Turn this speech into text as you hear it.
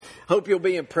hope you'll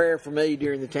be in prayer for me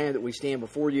during the time that we stand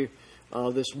before you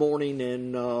this morning,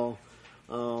 and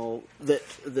that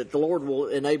the Lord will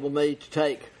enable me to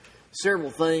take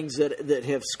several things that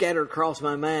have scattered across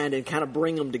my mind and kind of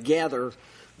bring them together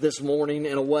this morning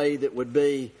in a way that would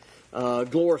be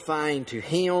glorifying to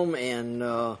Him and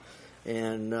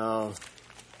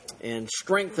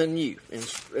strengthen you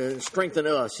and strengthen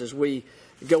us as we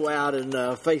go out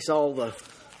and face all the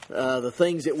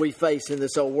things that we face in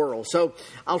this old world. So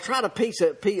I'll try to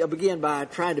begin by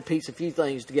trying to piece a few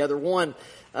things together. One,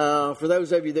 for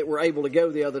those of you that were able to go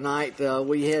the other night,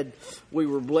 we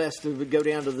were blessed to go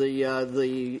down to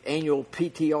the annual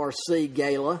PTRC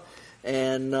gala,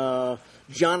 and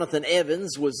Jonathan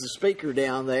Evans was the speaker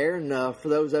down there. And for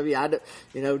those of you,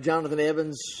 Jonathan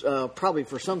Evans, probably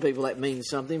for some people that means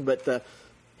something, but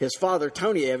his father,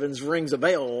 Tony Evans, rings a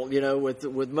bell,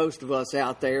 with most of us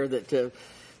out there that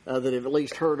have at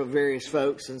least heard of various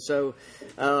folks. And so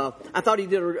I thought he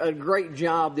did a great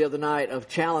job the other night of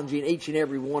challenging each and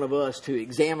every one of us to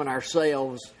examine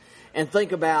ourselves and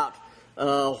think about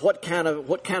what kind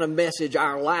of message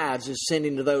our lives is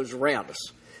sending to those around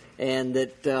us, and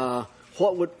that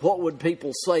what would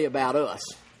people say about us,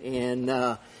 and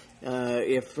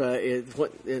if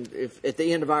at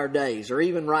the end of our days, or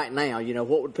even right now,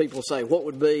 what would people say? What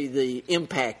would be the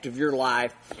impact of your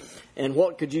life, and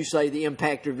what could you say the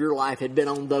impact of your life had been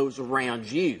on those around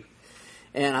you?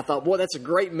 And I thought, boy, that's a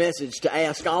great message to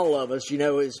ask all of us.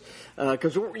 Is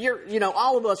because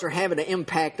all of us are having an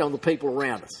impact on the people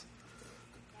around us,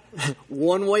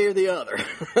 one way or the other.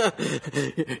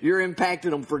 You're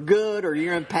impacting them for good, or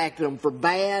you're impacting them for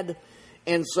bad.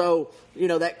 And so,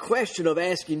 that question of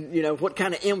asking, what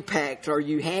kind of impact are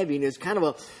you having is kind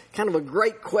of a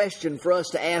great question for us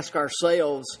to ask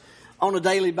ourselves on a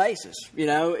daily basis.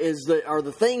 Are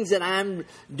the things that I'm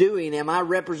doing, am I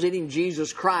representing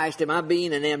Jesus Christ? Am I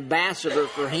being an ambassador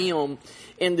for Him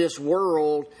in this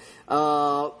world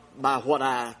by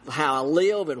how I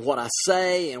live and what I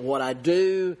say and what I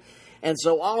do? And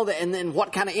so all of that, and then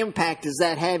what kind of impact is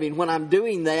that having when I'm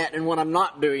doing that and when I'm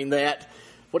not doing that?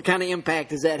 What kind of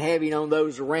impact is that having on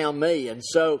those around me? And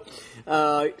so,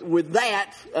 with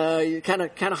that, you kind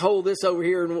of hold this over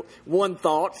here in one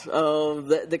thought of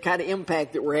the kind of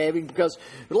impact that we're having, because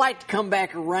we'd like to come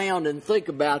back around and think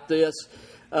about this.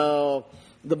 The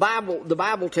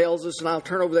Bible tells us, and I'll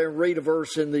turn over there and read a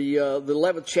verse in the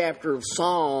 11th chapter of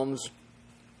Psalms.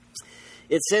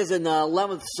 It says in the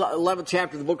 11th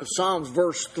chapter of the book of Psalms,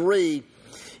 verse 3,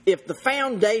 "If the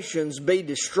foundations be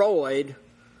destroyed,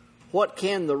 what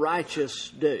can the righteous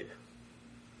do?"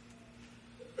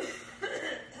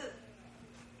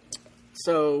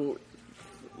 So,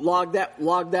 log that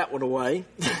one away.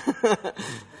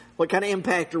 What kind of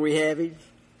impact are we having?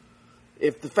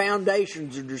 If the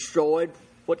foundations are destroyed,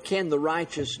 what can the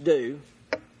righteous do?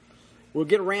 We'll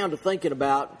get around to thinking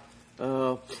about.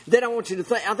 Then I want you to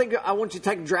think. I want you to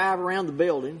take a drive around the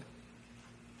building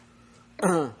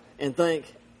and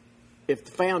think: if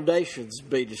the foundations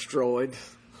be destroyed,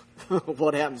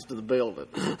 what happens to the building?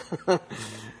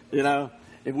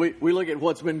 If we look at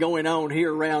what's been going on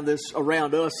here around us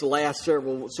the last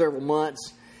several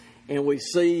months, and we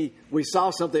saw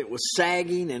something that was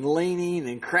sagging and leaning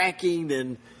and cracking,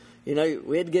 and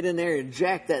we had to get in there and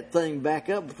jack that thing back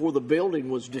up before the building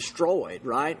was destroyed,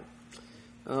 right?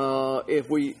 If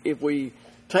we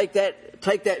take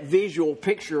that visual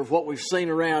picture of what we've seen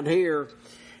around here,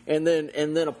 and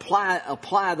then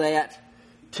apply that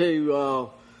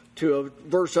to a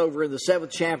verse over in the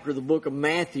 7th chapter of the book of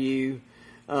Matthew,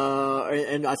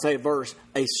 and I say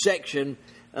a section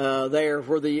there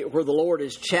where the Lord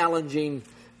is challenging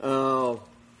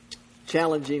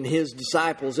His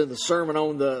disciples in the Sermon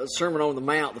on the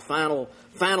Mount, the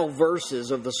final verses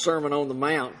of the Sermon on the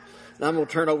Mount. And I'm going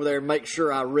to turn over there and make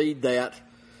sure I read that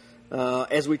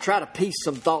as we try to piece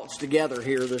some thoughts together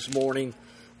here this morning.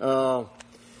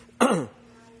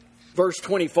 Verse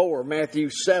 24, Matthew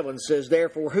 7 says,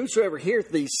 "Therefore, whosoever heareth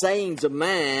these sayings of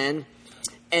mine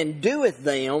and doeth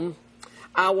them,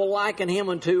 I will liken him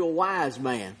unto a wise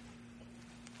man."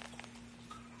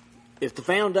 If the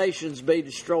foundations be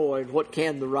destroyed, what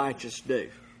can the righteous do?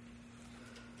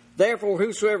 "Therefore,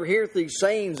 whosoever heareth these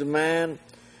sayings of mine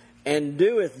and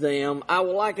doeth them, I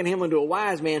will liken him unto a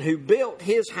wise man who built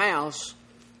his house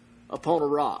upon a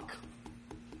rock."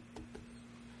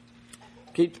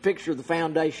 Keep the picture of the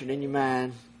foundation in your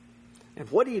mind. And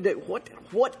what do you do?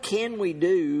 What can we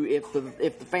do if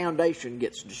the foundation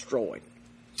gets destroyed?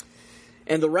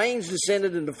 "And the rains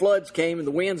descended, and the floods came, and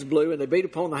the winds blew, and they beat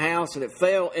upon the house, and it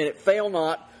fell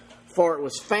not, for it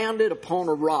was founded upon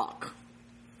a rock.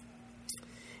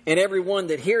 And every one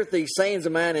that heareth these sayings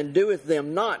of mine and doeth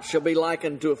them not shall be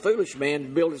likened to a foolish man to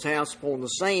build his house upon the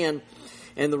sand.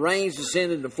 And the rains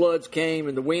descended, and the floods came,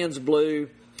 and the winds blew,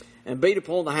 and beat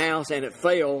upon the house, and it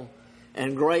fell,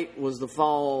 and great was the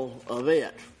fall of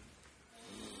it.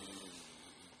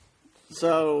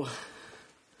 So,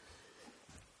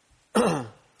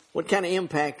 what kind of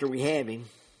impact are we having?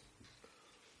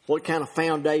 What kind of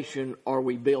foundation are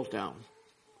we built on?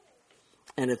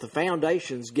 And if the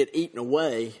foundations get eaten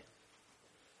away,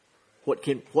 what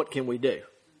can we do?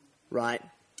 Right?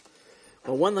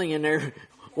 Well, one thing you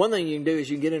can do is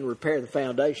you can get in and repair the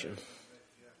foundation.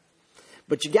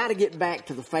 But you got to get back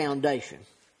to the foundation.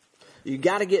 You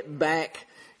got to get back,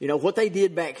 what they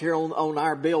did back here on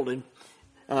our building,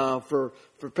 for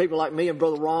people like me and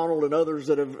Brother Ronald and others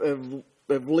that have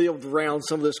lived around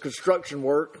some of this construction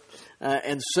work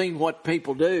and seen what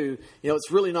people do.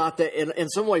 It's really not that. In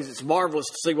some ways, it's marvelous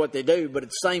to see what they do, but at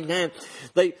the same time,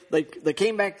 they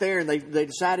came back there and they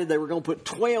decided they were going to put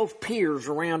 12 piers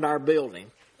around our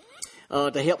building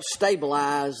to help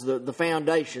stabilize the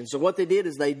foundation. So what they did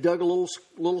is they dug a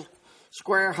little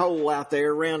square hole out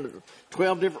there around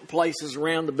 12 different places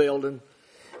around the building,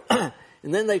 and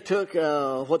then they took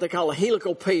what they call a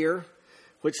helical pier,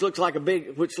 which looks like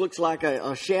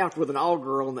a shaft with an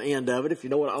auger on the end of it, if you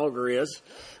know what an auger is.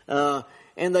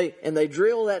 And they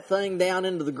drill that thing down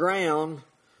into the ground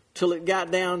till it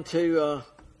got down to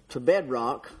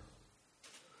bedrock,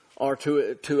 or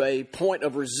to a point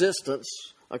of resistance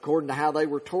according to how they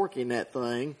were torquing that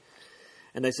thing.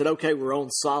 And they said, okay, we're on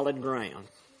solid ground.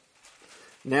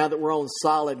 Now that we're on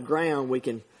solid ground, we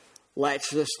can latch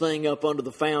this thing up under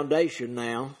the foundation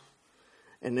now.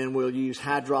 And then we'll use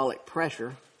hydraulic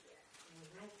pressure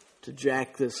to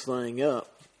jack this thing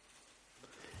up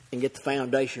and get the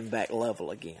foundation back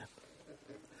level again.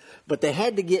 But they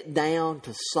had to get down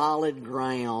to solid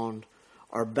ground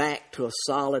or back to a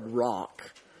solid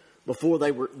rock before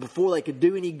they could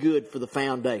do any good for the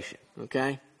foundation.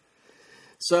 Okay?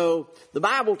 So the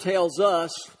Bible tells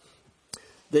us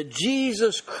that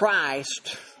Jesus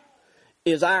Christ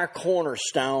is our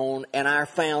cornerstone and our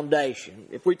foundation.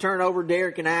 If we turn over,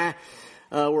 Derek and I,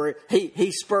 where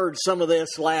he spurred some of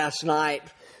this last night.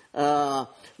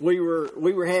 We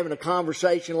were having a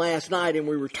conversation last night, and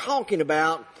we were talking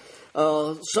about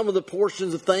some of the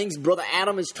portions of things. Brother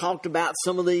Adam has talked about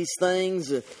some of these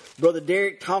things. Brother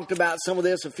Derek talked about some of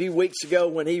this a few weeks ago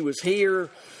when he was here.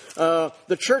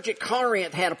 The church at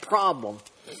Corinth had a problem.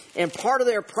 And part of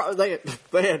their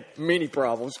they had many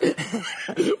problems.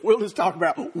 We'll just talk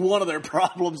about one of their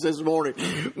problems this morning.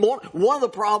 One of the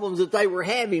problems that they were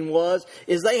having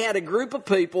is they had a group of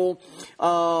people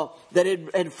that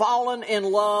had fallen in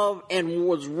love and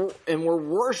were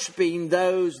worshiping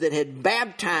those that had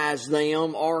baptized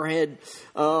them or had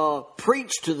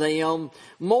preached to them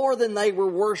more than they were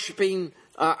worshiping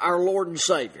our Lord and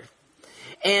Savior.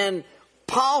 And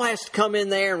Paul has to come in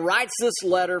there and writes this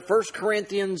letter, 1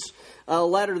 Corinthians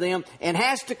letter to them, and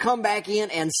has to come back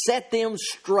in and set them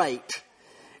straight.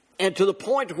 And to the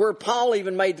point where Paul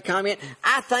even made the comment,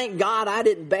 I thank God I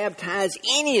didn't baptize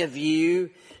any of you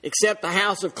except the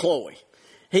house of Chloe.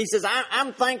 He says,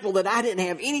 I'm thankful that I didn't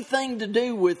have anything to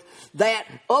do with that.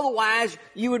 Otherwise,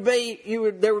 there would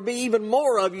be even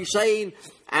more of you saying,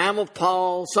 I'm of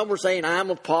Paul. Some were saying, I'm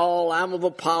of Paul, I'm of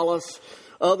Apollos.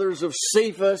 Others of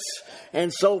Cephas,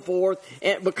 and so forth,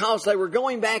 and because they were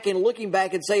going back and looking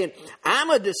back and saying,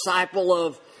 I'm a disciple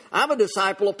of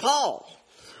Paul.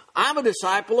 I'm a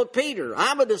disciple of Peter.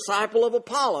 I'm a disciple of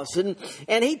Apollos.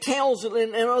 And he tells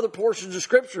in other portions of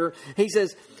Scripture, he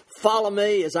says, follow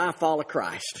me as I follow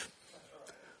Christ.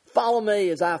 Follow me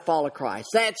as I follow Christ.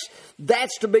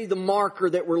 That's to be the marker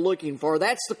that we're looking for.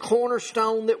 That's the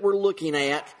cornerstone that we're looking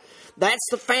at. That's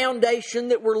the foundation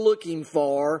that we're looking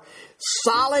for.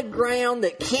 Solid ground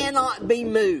that cannot be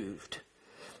moved.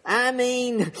 I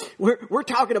mean, we're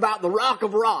talking about the rock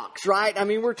of rocks, right? I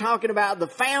mean, we're talking about the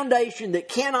foundation that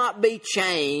cannot be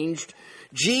changed.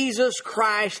 Jesus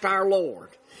Christ our Lord.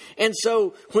 And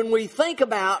so when we think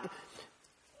about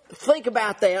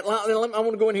that. I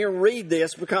want to go in here and read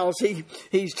this because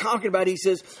he's talking about, he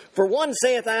says, for one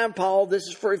saith I am Paul. This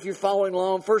is for if you're following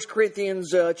along. 1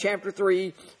 Corinthians chapter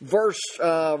 3, verse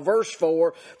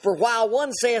 4. For while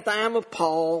one saith I am of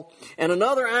Paul and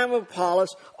another I am of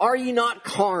Apollos, are ye not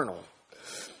carnal?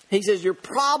 He says your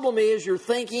problem is you're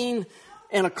thinking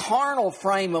in a carnal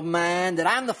frame of mind that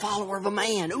I'm the follower of a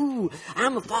man. Ooh,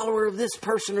 I'm a follower of this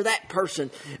person or that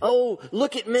person. Oh,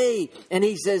 look at me. And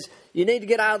he says, you need to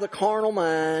get out of the carnal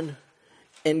mind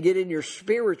and get in your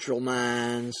spiritual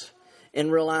minds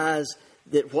and realize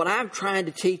that what I'm trying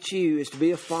to teach you is to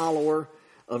be a follower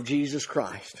of Jesus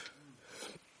Christ.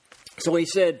 So he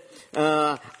said,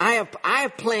 I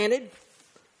have planted,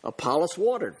 Apollos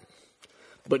watered,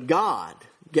 but God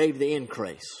gave the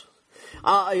increase.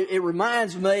 It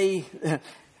reminds me,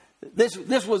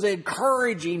 this was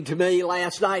encouraging to me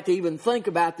last night to even think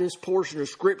about this portion of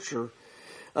Scripture.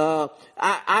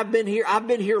 I've been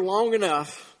here long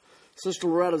enough. Sister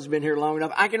Loretta's been here long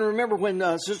enough. I can remember when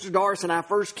Sister Doris and I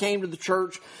first came to the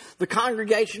church, the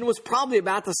congregation was probably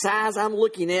about the size I'm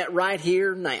looking at right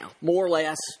here now, more or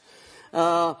less.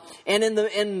 And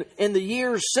in the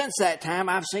years since that time,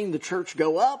 I've seen the church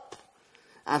go up.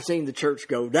 I've seen the church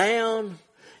go down.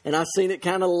 And I've seen it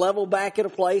kind of level back at a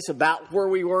place about where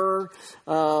we were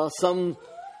some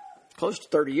close to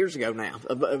 30 years ago now,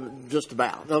 just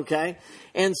about, okay?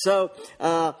 And so,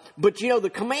 but you know, the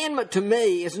commandment to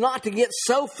me is not to get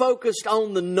so focused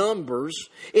on the numbers.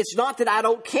 It's not that I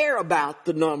don't care about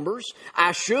the numbers.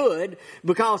 I should,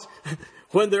 because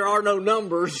when there are no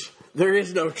numbers, there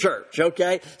is no church,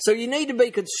 okay? So you need to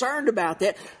be concerned about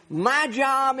that. My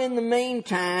job in the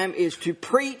meantime is to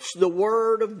preach the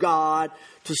Word of God,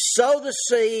 to sow the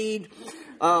seed.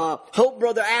 Hope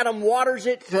Brother Adam waters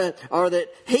it, or that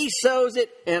he sows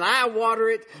it and I water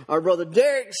it, or Brother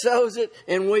Derek sows it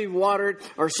and we water it,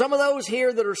 or some of those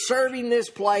here that are serving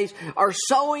this place are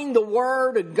sowing the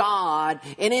Word of God,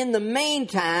 and in the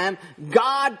meantime,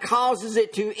 God causes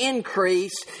it to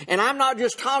increase. And I'm not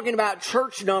just talking about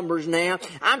church numbers now,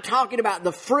 I'm talking about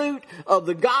the fruit of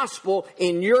the gospel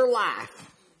in your life,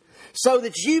 so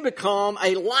that you become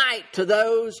a light to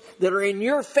those that are in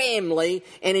your family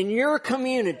and in your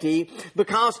community,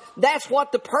 because that's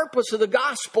what the purpose of the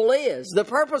gospel is. The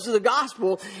purpose of the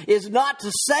gospel is not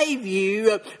to save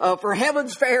you for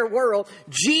heaven's fair world.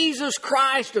 Jesus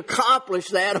Christ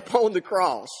accomplished that upon the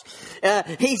cross.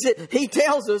 He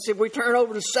tells us, if we turn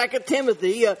over to 2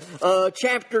 Timothy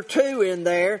chapter 2 in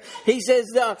there, he says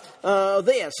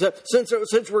this,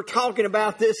 since we're talking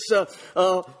about this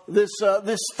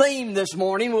theme this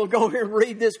morning, we'll go here and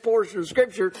read this portion of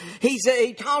Scripture.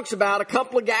 He talks about a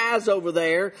couple of guys over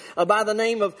there by the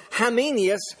name of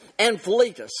Hymenaeus and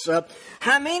Philetus.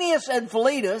 Hymenaeus and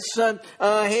Philetus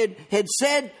had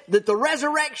said that the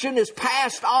resurrection is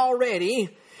past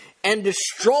already and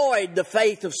destroyed the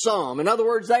faith of some. In other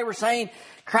words, they were saying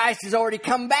Christ has already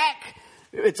come back.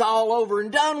 It's all over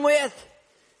and done with.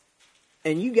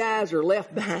 And you guys are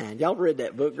left behind. Y'all read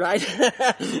that book, right?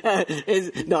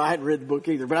 No, I hadn't read the book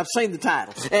either, but I've seen the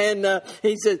title. And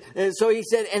he said,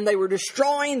 and they were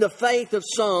destroying the faith of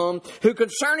some, who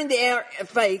concerning the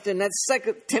faith, and that's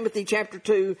 2 Timothy chapter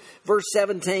 2, verse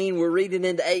 17, we're reading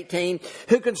into 18,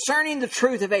 who concerning the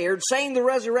truth have erred, saying the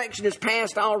resurrection is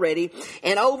past already,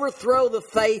 and overthrow the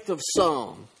faith of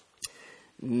some.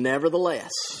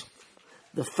 Nevertheless,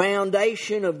 the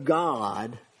foundation of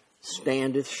God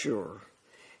standeth sure.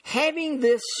 Having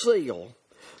this seal,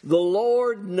 the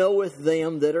Lord knoweth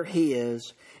them that are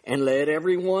his, and let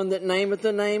every one that nameth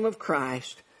the name of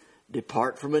Christ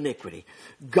depart from iniquity.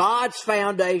 God's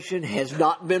foundation has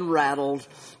not been rattled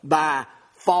by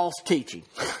false teaching.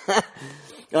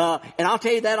 And I'll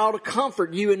tell you, that ought to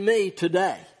comfort you and me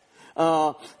today.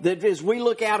 That as we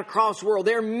look out across the world,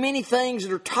 there are many things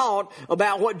that are taught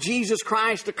about what Jesus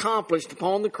Christ accomplished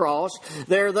upon the cross.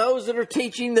 There are those that are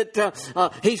teaching that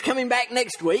He's coming back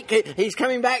next week, He's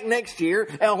coming back next year,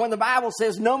 when the Bible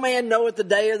says no man knoweth the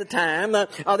day or the time.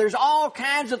 There's all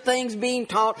kinds of things being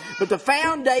taught, but the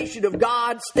foundation of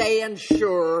God stands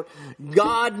sure.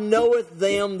 God knoweth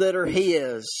them that are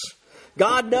His.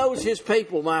 God knows His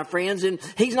people, my friends, and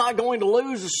He's not going to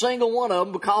lose a single one of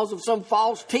them because of some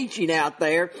false teaching out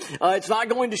there. It's not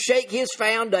going to shake His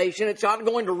foundation. It's not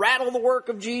going to rattle the work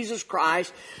of Jesus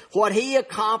Christ. What He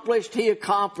accomplished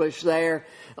there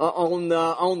on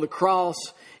the cross.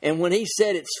 And when He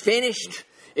said it's finished,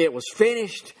 it was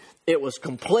finished. It was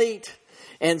complete.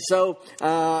 And so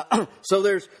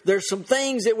there's some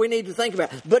things that we need to think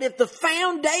about. But if the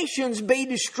foundations be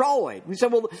destroyed, we say,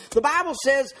 well, the Bible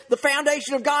says the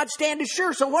foundation of God standeth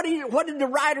sure. So what did the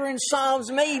writer in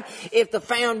Psalms mean? If the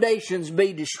foundations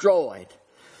be destroyed.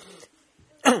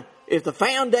 If the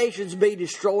foundations be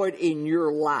destroyed in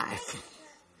your life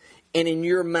and in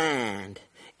your mind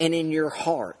and in your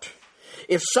heart,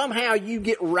 if somehow you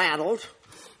get rattled,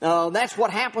 that's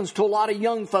what happens to a lot of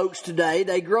young folks today.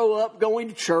 They grow up going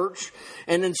to church,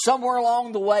 and then somewhere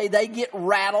along the way they get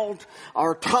rattled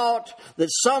or taught that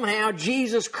somehow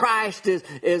Jesus Christ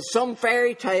is some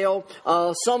fairy tale,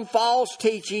 some false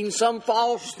teaching, some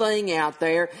false thing out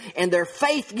there, and their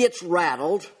faith gets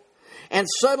rattled, and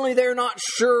suddenly they're not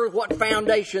sure what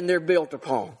foundation they're built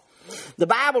upon. The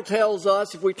Bible tells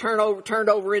us, if we turned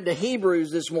over into Hebrews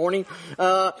this morning,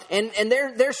 and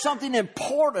there's something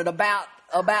important about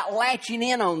about latching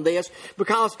in on this,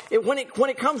 because when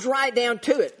it comes right down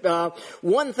to it,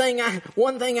 one thing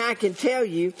I can tell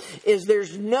you is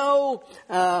there's no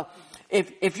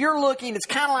if you're looking, it's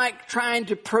kind of like trying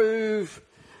to prove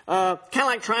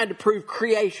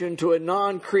creation to a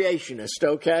non-creationist.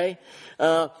 Okay,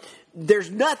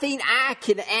 there's nothing I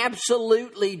can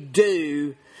absolutely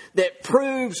do that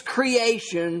proves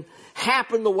creation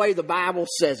happened the way the Bible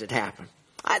says it happened.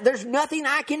 There's nothing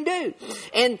I can do.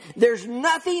 And there's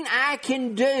nothing I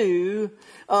can do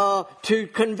to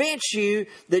convince you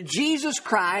that Jesus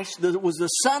Christ that was the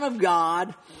Son of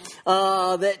God,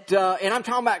 and I'm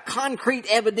talking about concrete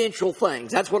evidential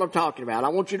things. That's what I'm talking about. I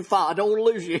want you to follow. I don't want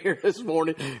to lose you here this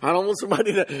morning. I don't want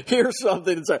somebody to hear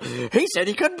something and say, he said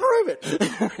he couldn't prove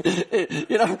it.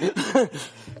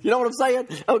 You know what I'm saying?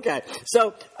 Okay.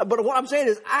 So, but what I'm saying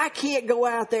is I can't go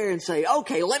out there and say,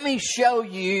 okay, let me show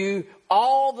you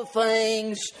all the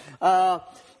things.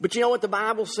 But you know what the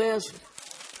Bible says?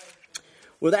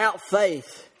 Without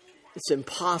faith, it's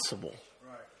impossible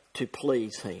to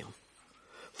please Him.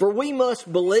 For we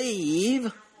must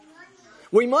believe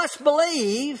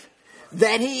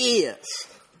that He is.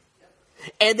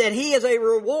 And that He is a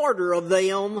rewarder of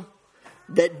them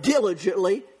that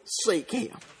diligently seek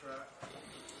Him.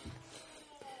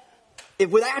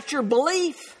 If without your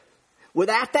belief,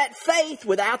 without that faith,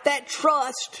 without that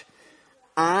trust,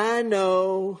 I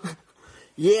know,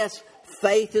 yes,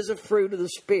 faith is a fruit of the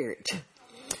Spirit.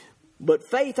 But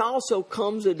faith also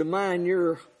comes into mind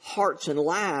your hearts and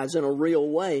lives in a real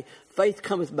way. Faith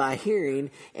cometh by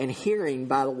hearing, and hearing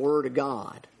by the Word of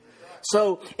God.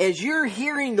 So as you're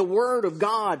hearing the Word of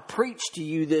God preached to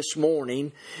you this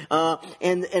morning,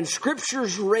 and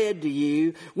Scripture's read to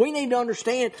you, we need to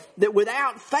understand that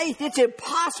without faith, it's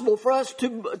impossible for us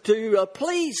to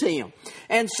please Him.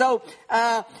 And so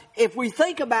if we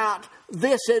think about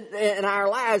this in our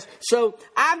lives, so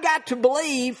I've got to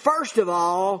believe, first of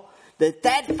all,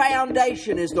 that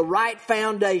foundation is the right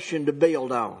foundation to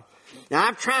build on. Now,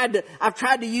 I've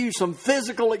tried to use some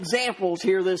physical examples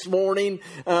here this morning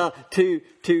to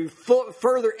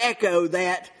further echo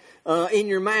that in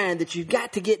your mind, that you've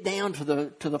got to get down to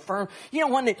the firm. You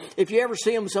know, if you ever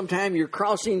see them sometime, you're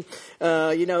crossing,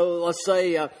 let's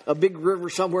say a big river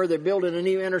somewhere, they're building a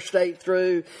new interstate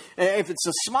through. If it's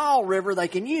a small river, they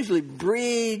can usually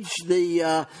bridge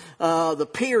the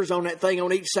piers on that thing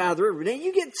on each side of the river. Now,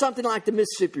 you get something like the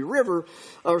Mississippi River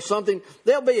or something,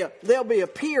 there'll be a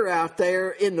pier out there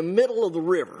in the middle of the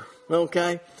river.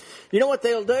 Okay. You know what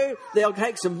they'll do? They'll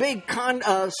take some big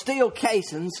steel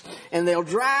casings and they'll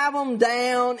drive them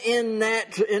down in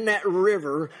that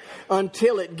river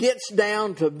until it gets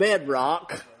down to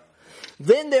bedrock.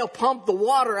 Then they'll pump the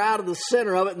water out of the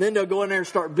center of it, and then they'll go in there and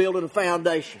start building a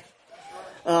foundation.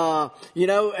 So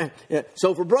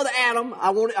for Brother Adam,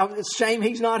 it's a shame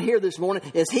he's not here this morning,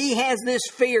 as he has this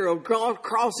fear of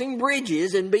crossing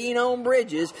bridges and being on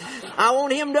bridges. I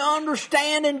want him to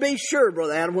understand and be sure,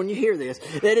 Brother Adam, when you hear this,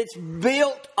 that it's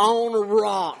built on a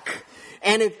rock.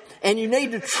 And you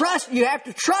need to trust, you have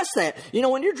to trust that. You know,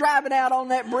 when you're driving out on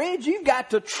that bridge, you've got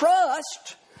to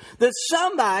trust that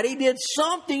somebody did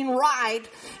something right.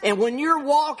 And when you're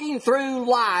walking through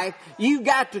life, you've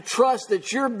got to trust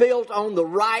that you're built on the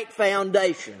right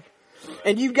foundation.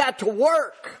 And you've got to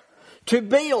work to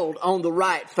build on the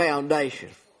right foundation.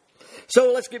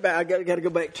 So let's get back. I got to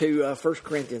go back to 1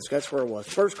 Corinthians. That's where it was.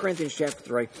 1 Corinthians chapter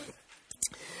 3.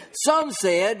 Some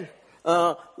said,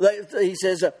 he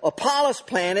says, Apollos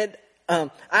planted, I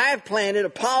have planted,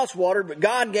 Apollos watered, but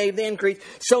God gave the increase.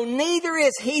 So neither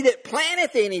is he that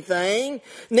planteth anything,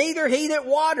 neither he that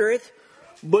watereth,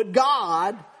 but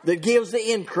God that gives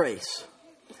the increase.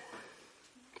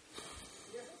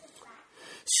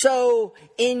 So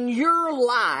in your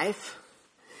life,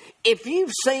 if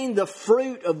you've seen the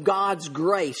fruit of God's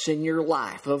grace in your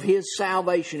life, of His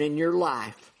salvation in your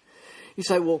life, you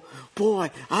say, well,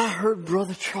 boy, I heard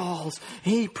Brother Charles,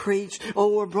 he preached,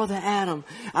 or Brother Adam.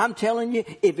 I'm telling you,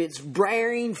 if it's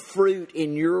bearing fruit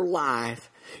in your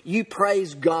life, you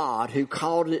praise God who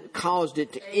caused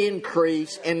it to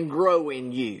increase and grow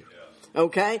in you.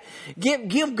 Okay?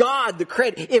 Give God the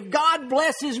credit. If God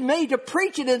blesses me to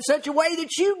preach it in such a way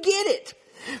that you get it,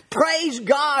 praise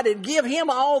God and give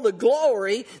Him all the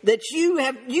glory that you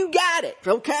got it,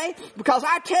 okay? Because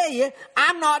I tell you,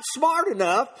 I'm not smart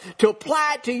enough to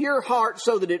apply it to your heart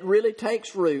so that it really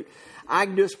takes root. I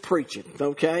can just preach it.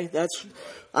 Okay,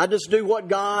 I just do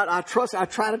what I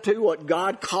try to do what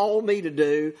God called me to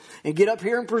do and get up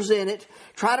here and present it.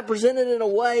 Try to present it in a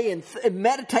way and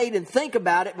meditate and think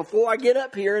about it before I get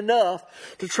up here enough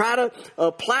to try to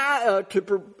apply,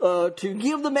 to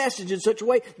give the message in such a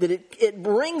way that it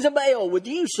rings a bell with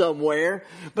you somewhere.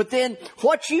 But then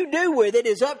what you do with it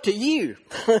is up to you.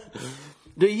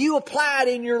 Do you apply it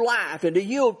in your life? And do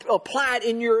you apply it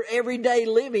in your everyday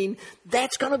living?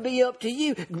 That's going to be up to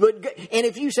you. And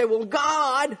if you say, well,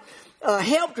 God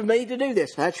helped me to do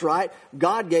this. That's right.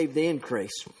 God gave the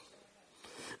increase.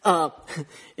 And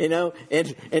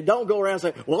don't go around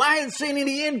saying, well, I hadn't seen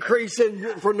any increase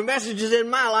from the messages in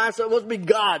my life, so it must be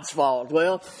God's fault.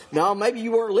 Well, no, maybe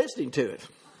you weren't listening to it.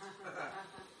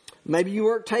 Maybe you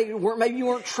weren't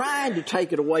trying to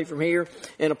take it away from here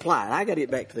and apply it. I got to get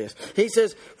back to this. He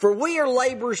says, for we are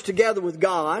laborers together with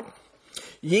God.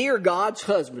 Ye are God's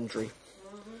husbandry.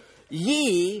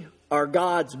 Ye are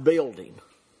God's building.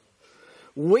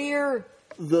 We're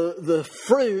the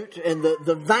fruit and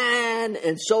the vine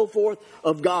and so forth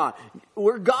of God.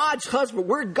 We're God's husband.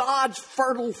 We're God's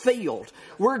fertile field.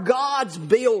 We're God's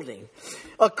building.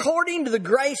 According to the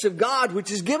grace of God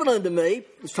which is given unto me,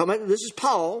 this is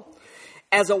Paul,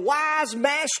 as a wise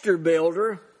master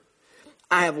builder,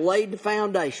 I have laid the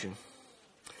foundation.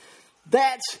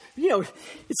 That's, it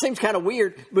seems kind of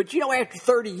weird, but after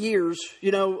 30 years,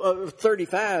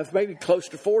 35, maybe close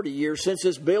to 40 years since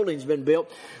this building's been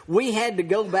built, we had to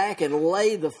go back and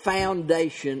lay the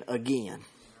foundation again.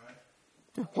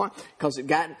 Why? Because it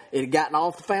had gotten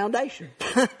off the foundation.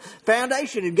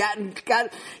 Foundation had gotten,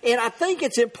 and I think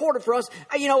it's important for us.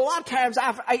 A lot of times,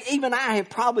 I have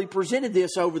probably presented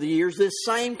this over the years. This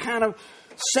same kind of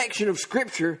section of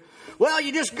Scripture. Well,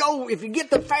 you just go if you get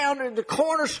the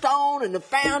cornerstone and the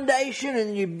foundation,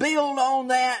 and you build on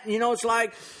that. It's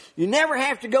like you never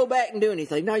have to go back and do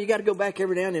anything. No, you got to go back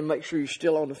every now and then and make sure you're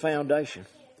still on the foundation.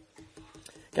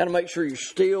 Got to make sure you're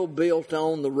still built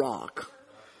on the rock.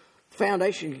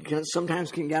 Foundation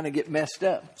sometimes can kind of get messed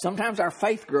up. Sometimes our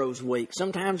faith grows weak.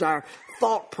 Sometimes our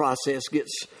thought process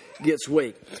gets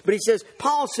weak. But he says,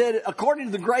 Paul said, according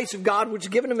to the grace of God which is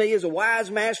given to me as a wise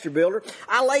master builder,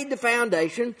 I laid the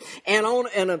foundation, and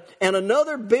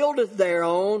another buildeth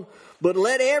thereon. But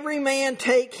let every man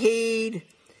take heed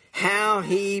how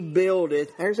he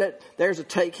buildeth. There's a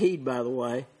take heed, by the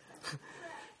way.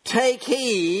 Take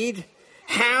heed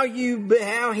how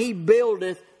he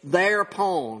buildeth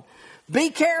thereupon. Be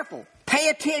careful. Pay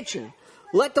attention.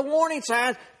 Let the warning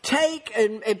signs take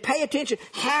and pay attention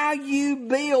how you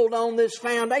build on this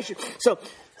foundation. So,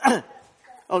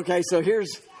 okay, so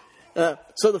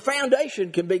so the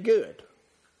foundation can be good.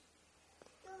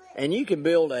 And you can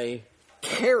build a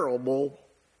terrible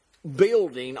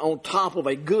building on top of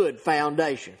a good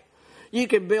foundation. You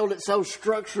can build it so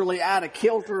structurally out of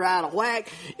kilter, out of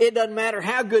whack. It doesn't matter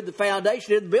how good the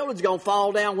foundation is. The building's going to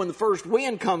fall down when the first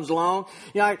wind comes along.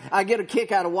 I get a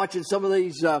kick out of watching some of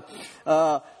these.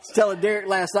 Telling Derek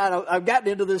last night, I've gotten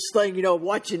into this thing,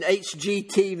 watching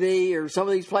HGTV or some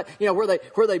of these places, where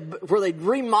they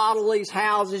remodel these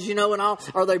houses, and all,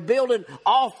 or they building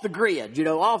off the grid, they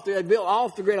build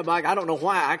off the grid. I'm like, I don't know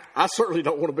why. I certainly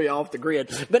don't want to be off the grid.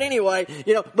 But anyway,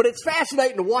 but it's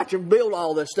fascinating to watch them build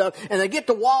all this stuff. And they get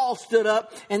the wall stood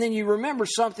up, and then you remember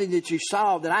something that you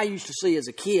saw that I used to see as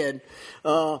a kid,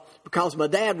 because my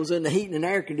dad was in the heating and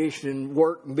air conditioning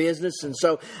work and business, and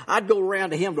so I'd go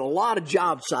around to him to a lot of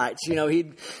job sites. In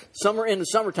the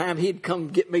summertime, he'd come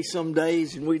get me some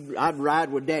days, and I'd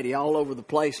ride with Daddy all over the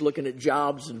place looking at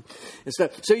jobs and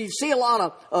stuff. So you'd see a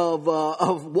lot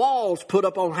of walls put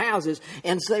up on houses,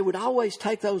 and so they would always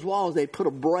take those walls, they'd put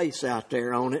a brace out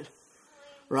there on it.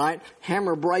 Right?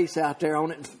 Hammer a brace out there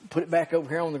on it and put it back over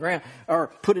here on the ground, or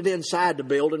put it inside the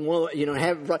building. Well,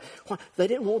 have it. They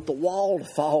didn't want the wall to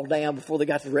fall down before they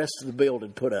got the rest of the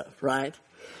building put up, right?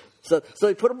 So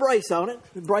they put a brace on it,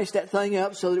 braced that thing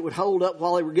up so that it would hold up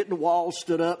while they were getting the walls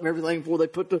stood up and everything before they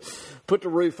put the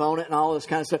roof on it and all this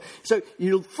kind of stuff. So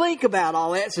you think about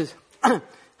all that. It says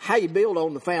how you build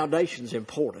on the foundation is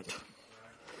important.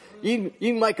 You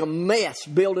can make a mess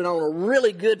building on a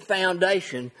really good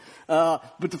foundation, but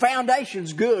the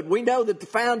foundation's good. We know that the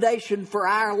foundation for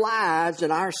our lives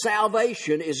and our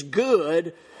salvation is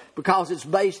good because it's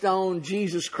based on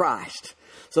Jesus Christ.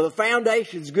 So the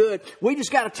foundation's good. We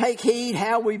just got to take heed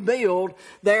how we build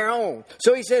thereon.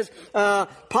 So he says,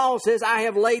 Paul says, I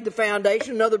have laid the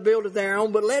foundation, another buildeth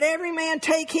thereon, but let every man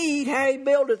take heed how he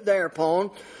buildeth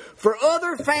thereupon. For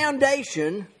other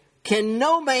foundation can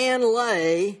no man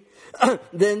lay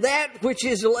than that which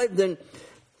is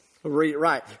I'll read it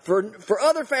right. For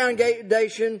other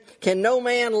foundation can no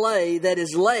man lay that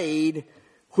is laid,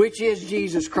 which is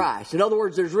Jesus Christ. In other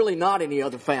words, there's really not any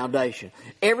other foundation.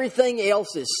 Everything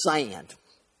else is sand.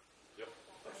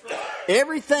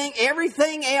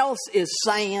 Everything else is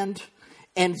sand,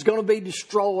 and it's going to be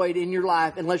destroyed in your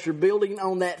life unless you're building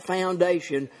on that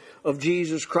foundation of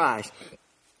Jesus Christ.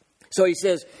 So he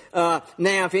says, now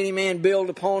if any man build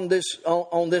upon this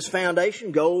on this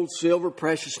foundation, gold, silver,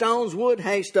 precious stones, wood,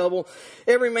 hay, stubble,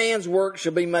 every man's work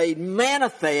shall be made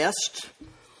manifest.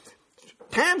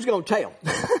 Time's going to tell.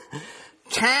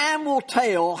 Time will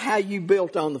tell how you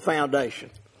built on the foundation.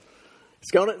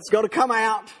 It's going to come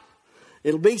out.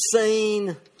 It'll be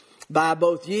seen by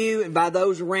both you and by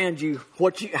those around you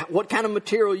what kind of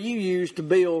material you use to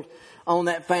build on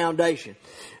that foundation.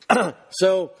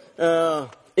 So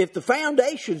if the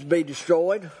foundations be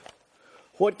destroyed,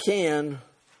 what can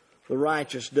the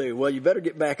righteous do? Well, you better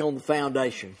get back on the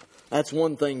foundation. That's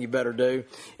one thing you better do.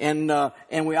 And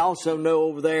we also know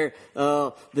over there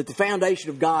that the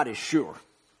foundation of God is sure.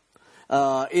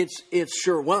 It's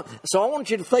sure. Well, so I want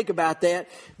you to think about that,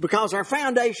 because our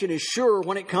foundation is sure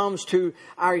when it comes to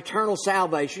our eternal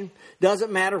salvation.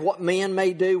 Doesn't matter what men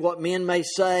may do, what men may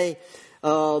say.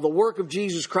 The work of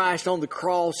Jesus Christ on the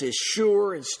cross is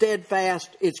sure and steadfast.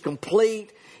 It's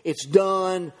complete. It's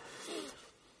done.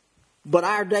 But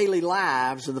our daily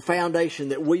lives and the foundation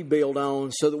that we build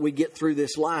on so that we get through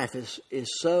this life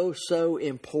is so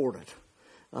important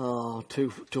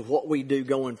to what we do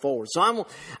going forward. So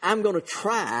I'm going to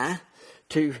try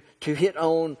to hit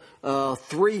on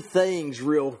three things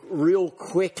real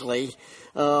quickly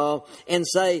and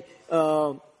say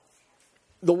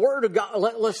the Word of God.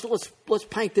 Let's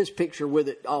paint this picture with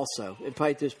it also,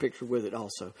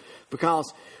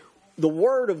 because the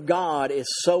Word of God is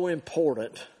so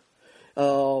important.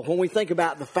 When we think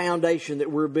about the foundation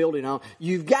that we're building on,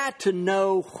 you've got to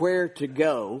know where to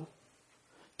go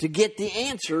to get the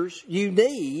answers you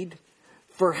need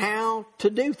for how to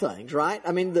do things, right?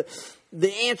 I mean,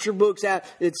 the answer book's out.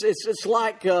 It's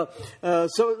like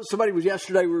somebody was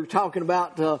yesterday. We were talking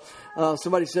about.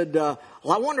 Somebody said, "Well,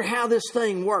 I wonder how this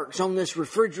thing works on this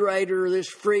refrigerator, or this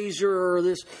freezer, or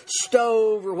this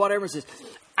stove, or whatever." It says,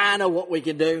 "I know what we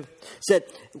can do." Said,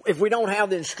 "If we don't have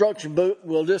the instruction book,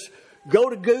 we'll just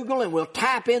go to Google and we'll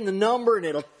type in the number and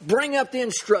it'll bring up the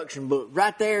instruction book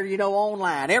right there,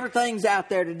 online. Everything's out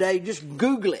there today. Just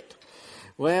Google it."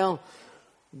 Well,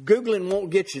 Googling won't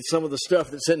get you some of the stuff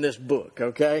that's in this book,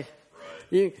 okay?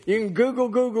 Right. You can Google,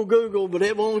 but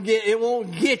it won't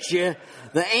get you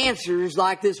the answers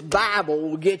like this Bible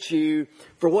will get you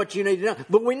for what you need to know.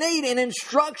 But we need an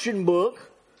instruction book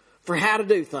for how to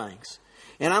do things.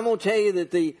 And I'm going to tell you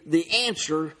that the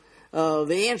answers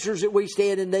that we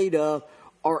stand in need of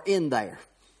are in there.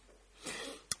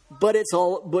 But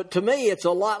to me, it's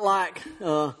a lot like,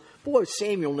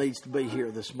 Samuel needs to be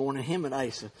here this morning, him and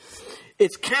Asa.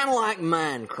 It's kind of like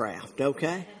Minecraft,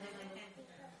 okay?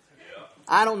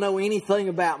 I don't know anything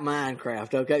about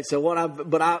Minecraft, okay? So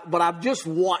but I've just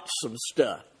watched some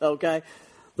stuff, okay?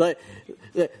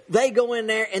 They go in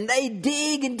there and they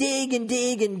dig and dig and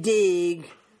dig and dig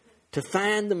to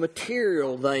find the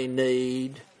material they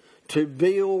need to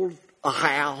build a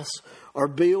house or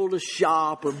build a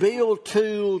shop or build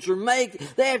tools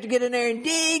they have to get in there and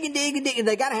dig and dig and dig. And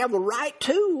they got to have the right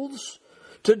tools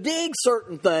to dig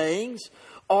certain things,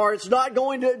 or it's not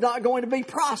going to be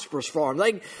prosperous for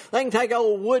them. They can take an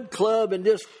old wood club and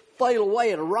just flail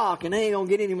away at a rock, and they ain't going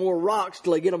to get any more rocks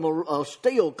till they get them a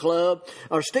steel club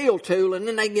or steel tool, and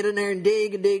then they can get in there and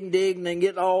dig and dig and dig, and they can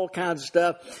get all kinds of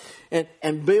stuff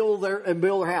and build their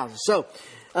houses. So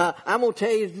I'm going to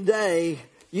tell you today,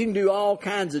 you can do all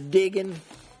kinds of digging,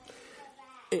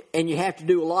 and you have to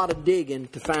do a lot of digging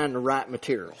to find the right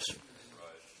materials.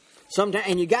 Sometimes,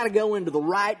 and you got to go into the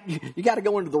right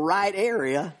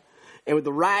area and with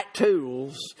the right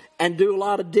tools and do a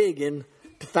lot of digging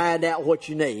to find out what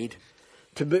you need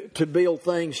to build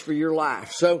things for your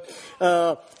life. So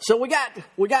we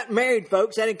got married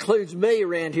folks. That includes me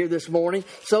around here this morning.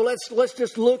 So let's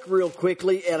just look real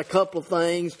quickly at a couple of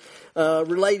things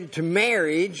related to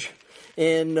marriage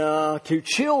and to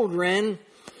children.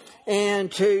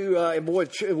 And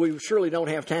we surely don't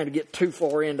have time to get too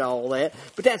far into all that,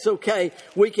 but that's okay.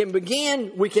 We can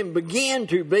begin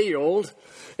to build,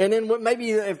 and then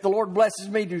maybe if the Lord blesses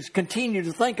me to continue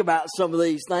to think about some of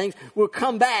these things, we'll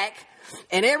come back.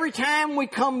 And every time we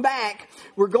come back,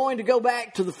 we're going to go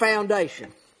back to the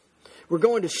foundation. We're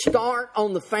going to start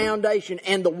on the foundation,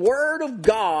 and the Word of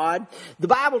God. The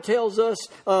Bible tells us,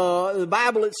 the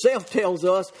Bible itself tells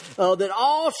us that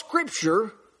all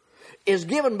Scripture is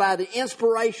given by the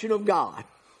inspiration of God.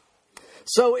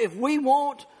 So if we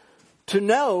want to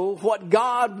know what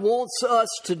God wants us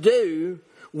to do,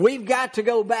 we've got to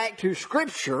go back to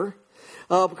Scripture,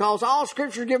 because all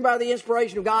Scripture is given by the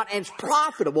inspiration of God and it's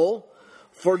profitable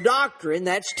for doctrine,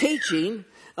 that's teaching,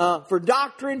 for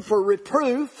doctrine, for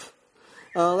reproof,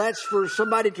 that's for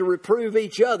somebody to reprove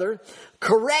each other.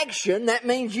 Correction, that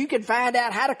means you can find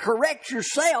out how to correct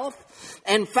yourself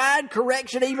and find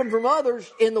correction even from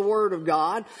others in the Word of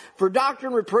God. For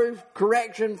doctrine, reproof,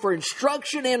 correction, for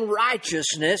instruction in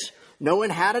righteousness, knowing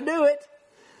how to do it.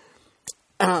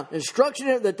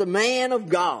 Instruction that the man of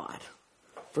God,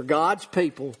 for God's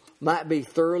people, might be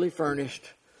thoroughly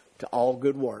furnished to all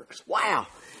good works. Wow.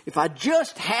 If I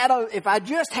just had a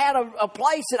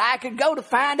place that I could go to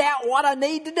find out what I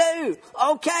need to do.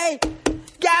 Okay,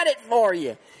 got it for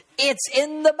you. It's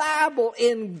in the Bible,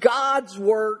 in God's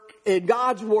work, in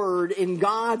God's Word, in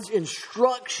God's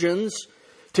instructions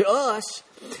to us.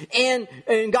 And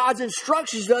God's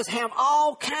instructions does have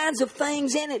all kinds of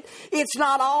things in it. It's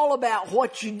not all about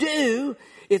what you do.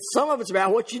 Some of it's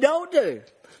about what you don't do.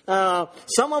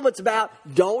 Some of it's about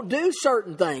don't do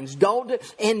certain things. Don't do,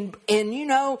 and you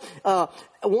know,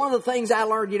 one of the things I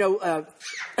learned,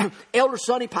 Elder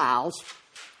Sonny Piles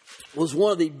was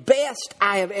one of the best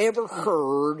I have ever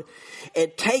heard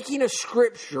at taking a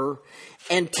scripture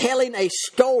and telling a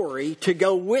story to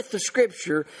go with the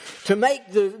scripture to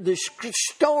make the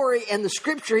story and the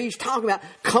scripture he's talking about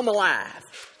come alive.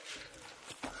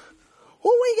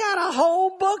 Well, we got a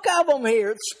whole book of them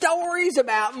here. Stories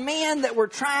about men that were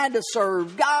trying to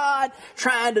serve God,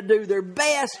 trying to do their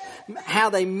best, how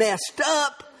they messed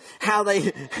up, how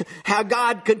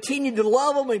God continued to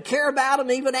love them and care about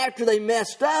them even after they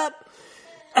messed up.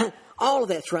 All of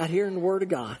that's right here in the Word of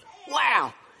God.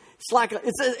 Wow. It's like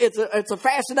it's a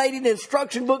fascinating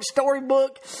instruction book,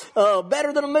 storybook,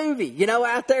 better than a movie,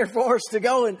 out there for us to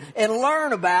go and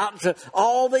learn about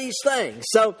all these things.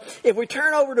 So if we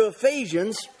turn over to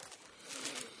Ephesians,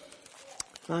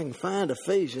 if I can find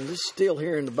Ephesians, it's still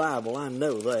here in the Bible. I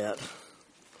know that.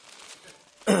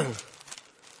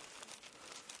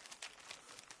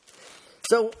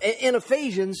 So in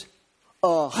Ephesians,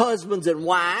 husbands and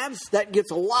wives, that gets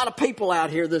a lot of people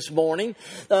out here this morning.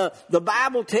 The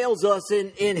Bible tells us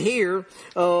in here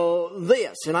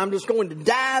this, and I'm just going to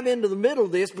dive into the middle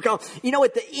of this because,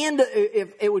 at the end,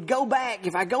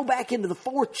 if I go back into the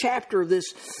 4th chapter of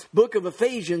this book of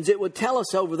Ephesians, it would tell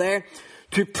us over there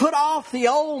to put off the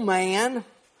old man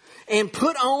and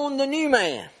put on the new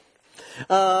man.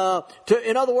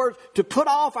 In other words, to put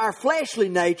off our fleshly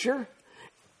nature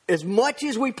as much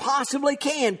as we possibly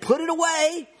can, put it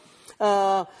away,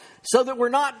 so that we're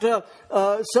not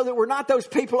those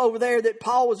people over there that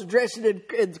Paul was addressing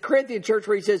in the Corinthian church,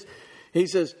 where he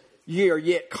says, "Ye are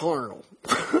yet carnal."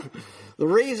 The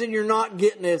reason you're not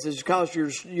getting this is because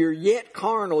you're yet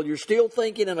carnal. You're still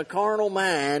thinking in a carnal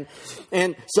mind.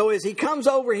 And so as he comes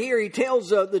over here, he tells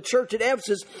the church at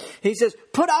Ephesus, he says,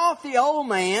 "Put off the old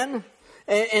man."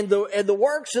 And the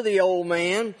works of the old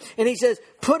man. And he says,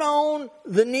 put on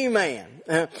the new man.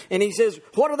 And he says,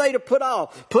 what are they to put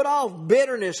off? Put off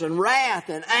bitterness and wrath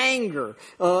and anger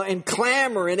and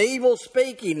clamor and evil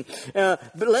speaking.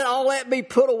 But let all that be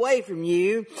put away from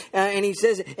you. And he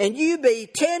says, and you be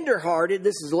tenderhearted.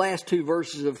 This is the last 2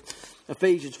 verses of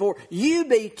Ephesians 4. You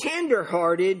be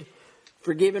tenderhearted,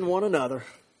 forgiving one another,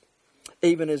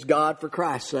 even as God for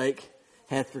Christ's sake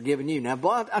hath forgiven you. Now,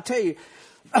 boy, I tell you,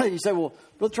 you say, well,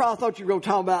 Brother Charles, I thought you were going to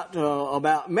talk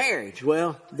about marriage.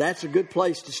 Well, that's a good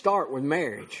place to start with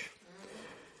marriage.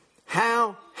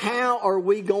 How are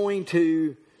we going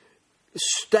to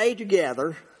stay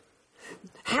together?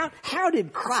 How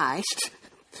did Christ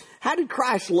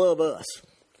love us?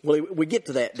 Well, we get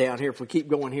to that down here if we keep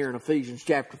going here in Ephesians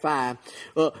chapter 5.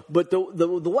 But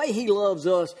the way He loves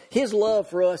us, His love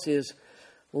for us is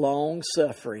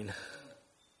long-suffering.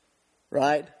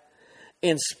 Right?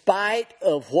 In spite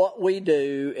of what we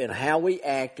do and how we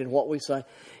act and what we say,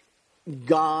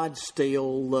 God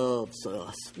still loves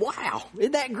us. Wow,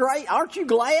 isn't that great? Aren't you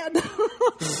glad?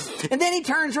 And then He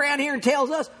turns around here and tells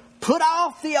us, put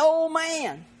off the old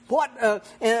man. Put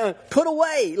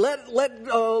away,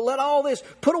 let all this,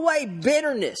 put away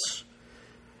bitterness.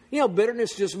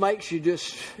 Bitterness just makes you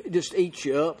just eats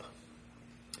you up.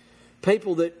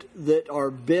 People that are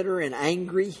bitter and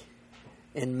angry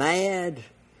and mad,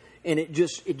 and it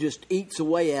just eats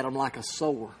away at them like a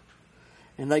sore.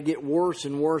 And they get worse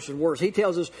and worse and worse. He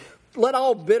tells us, let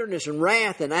all bitterness and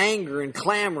wrath and anger and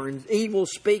clamor and evil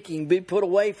speaking be put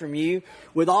away from you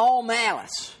with all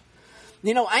malice.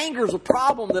 Anger is a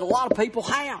problem that a lot of people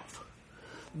have.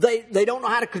 They don't know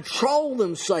how to control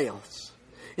themselves.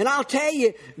 And I'll tell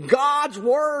you, God's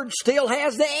Word still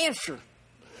has the answer.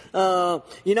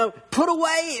 Put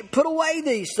away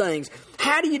these things.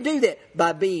 How do you do that?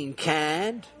 By being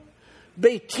kind.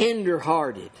 Be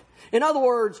tender-hearted. In other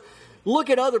words, look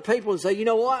at other people and say, you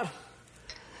know what?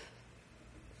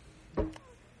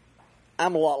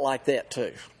 I'm a lot like that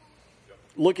too.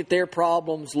 Look at their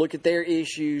problems, look at their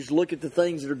issues, look at the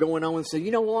things that are going on and say,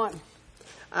 you know what?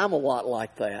 I'm a lot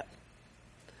like that.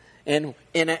 And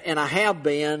I have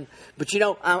been, but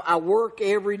I work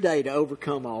every day to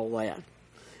overcome all that.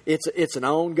 It's an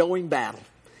ongoing battle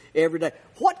every day.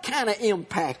 What kind of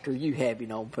impact are you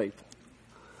having on people?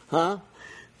 Huh?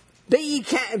 Be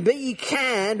ye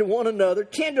kind to one another,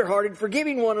 tenderhearted,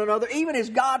 forgiving one another, even as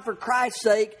God for Christ's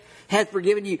sake hath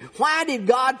forgiven you. Why did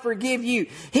God forgive you?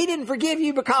 He didn't forgive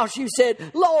you because you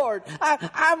said, Lord,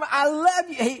 I love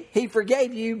you. He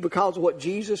forgave you because of what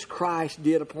Jesus Christ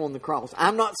did upon the cross.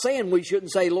 I'm not saying we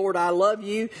shouldn't say, Lord, I love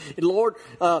you. Lord,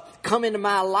 come into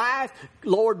my life.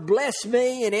 Lord, bless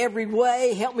me in every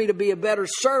way. Help me to be a better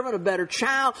servant, a better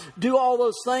child. Do all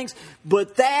those things.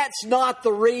 But that's not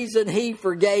the reason He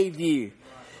forgave you.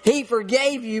 He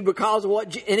forgave you because of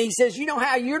what... And He says, you know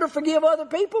how you're to forgive other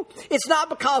people? It's not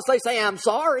because they say, I'm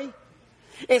sorry.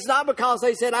 It's not because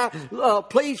they said,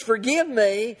 please forgive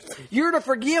me. You're to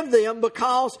forgive them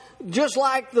because just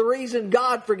like the reason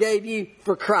God forgave you,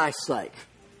 for Christ's sake.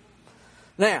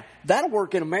 Now, that'll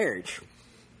work in a marriage.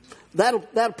 That'll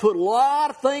put a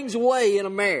lot of things away in a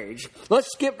marriage. I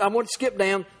want to skip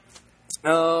down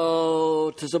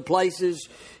to some places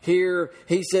here.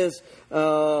 He says...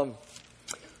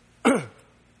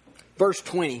 verse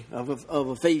 20 of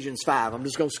Ephesians 5. I'm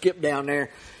just going to skip down there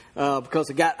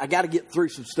because I got to get through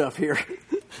some stuff here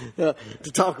to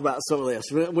talk about some of this.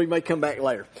 We may come back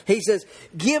later. He says,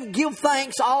 give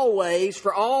thanks always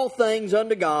for all things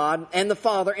unto God and the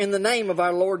Father in the name of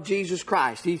our Lord Jesus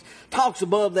Christ. He talks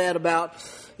above that about,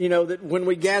 that when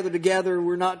we gather together,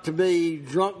 we're not to be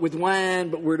drunk with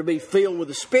wine, but we're to be filled with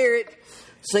the Spirit,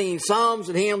 singing psalms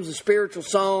and hymns and spiritual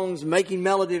songs, making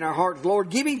melody in our hearts.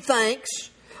 Lord, giving thanks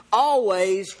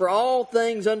always for all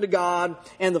things unto God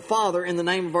and the Father in the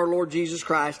name of our Lord Jesus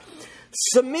Christ,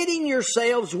 submitting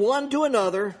yourselves one to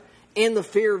another in the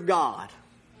fear of God.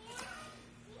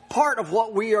 Part of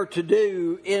what we are to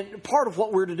do, part of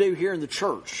what we're to do here in the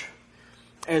church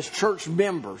as church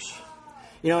members.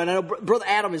 And I know Brother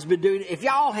Adam has been doing it. If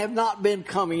y'all have not been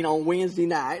coming on Wednesday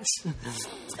nights,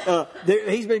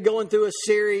 he's been going through a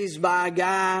series by a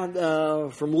guy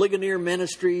from Ligonier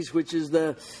Ministries, which is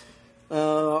the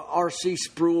R.C.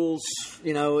 Sproul's.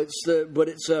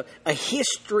 It's a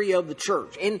history of the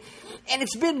church, and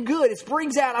it's been good. It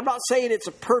brings out. I'm not saying it's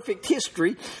a perfect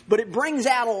history, but it brings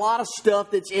out a lot of stuff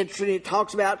that's interesting. It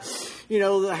talks about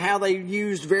how they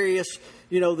used various.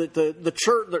 That the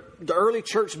church, the early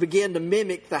church began to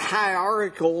mimic the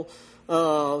hierarchical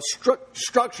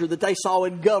structure that they saw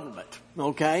in government.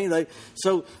 Okay,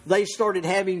 so they started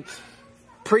having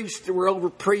priests that were over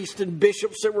priests and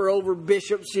bishops that were over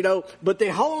bishops. But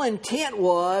the whole intent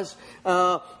was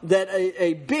that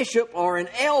a bishop or an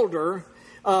elder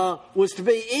was to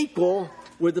be equal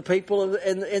with the people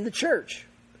in the church.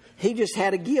 He just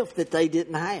had a gift that they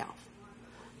didn't have,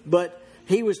 but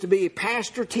he was to be a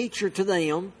pastor teacher to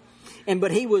them,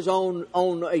 but he was on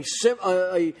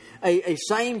a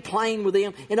same plane with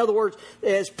them. In other words,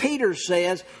 as Peter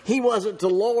says, he wasn't to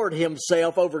lord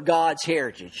himself over God's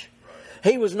heritage.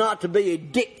 He was not to be a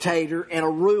dictator and a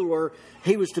ruler.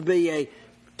 He was to be a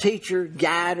teacher,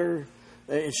 guider,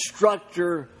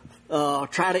 instructor,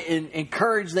 try to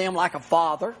encourage them like a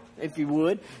father, if you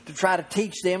would, to try to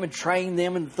teach them and train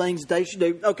them in the things that they should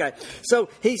do. Okay, so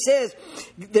he says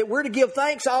that we're to give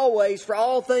thanks always for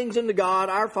all things unto God,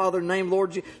 our Father, in the name of the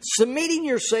Lord Jesus, submitting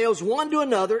yourselves one to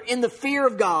another in the fear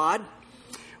of God.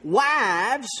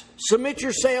 Wives, submit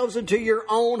yourselves unto your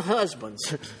own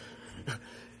husbands.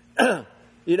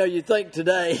 You think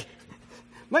today,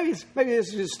 maybe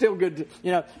this is still good,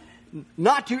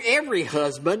 not to every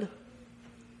husband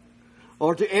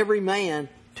or to every man,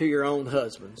 to your own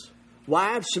husbands.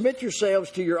 Wives, submit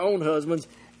yourselves to your own husbands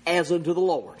as unto the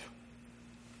Lord.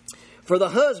 For the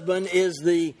husband is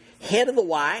the head of the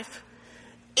wife,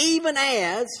 even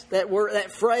as,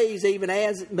 that phrase, even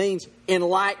as, it means in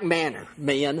like manner,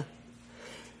 men.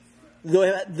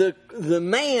 The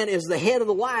man is the head of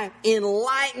the wife in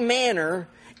like manner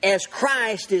as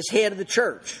Christ is head of the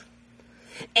church.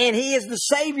 And He is the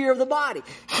Savior of the body.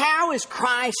 How is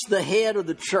Christ the head of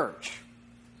the church?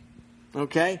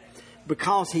 Okay?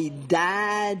 Because He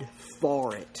died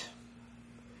for it.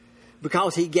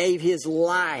 Because He gave His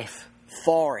life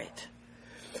for it.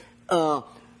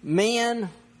 Men,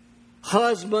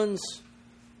 husbands,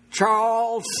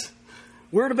 Charles,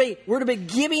 We're to be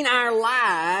giving our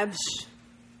lives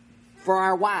for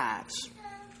our wives.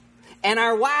 And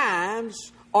our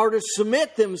wives are to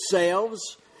submit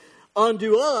themselves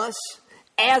unto us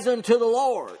as unto the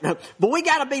Lord. But we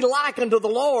got to be like unto the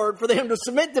Lord for them to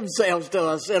submit themselves to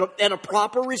us in a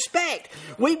proper respect.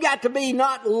 We've got to be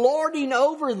not lording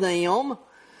over them,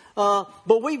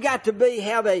 but we've got to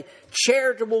have a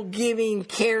charitable, giving,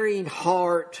 caring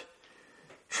heart,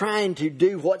 trying to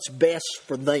do what's best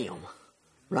for them.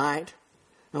 Right?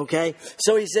 Okay?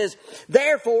 So he says,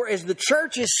 therefore, as the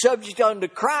church is subject unto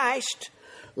Christ,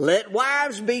 let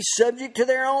wives be subject to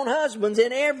their own husbands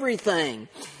in everything.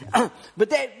 But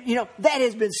that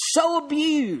has been so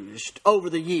abused over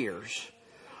the years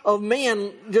of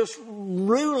men just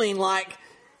ruling like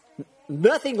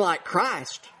nothing like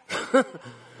Christ.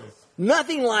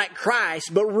 Nothing like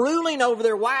Christ, but ruling over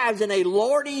their wives in a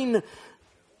lording,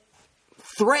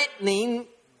 threatening,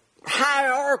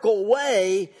 hierarchical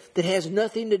way that has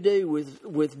nothing to do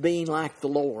with being like the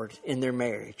Lord in their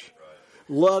marriage.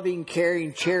 Right. Loving,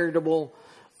 caring, charitable,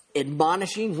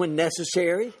 admonishing when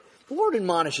necessary. The Lord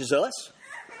admonishes us.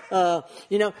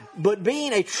 But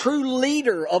being a true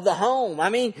leader of the home. I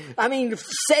mean,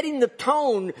 setting the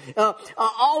tone.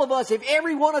 All of us, if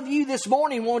every one of you this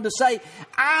morning wanted to say,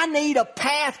 I need a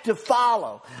path to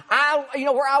follow.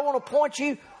 Where I want to point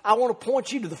you? I want to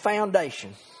point you to the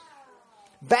foundation.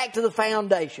 Back to the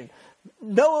foundation.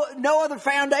 No other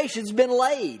foundation's been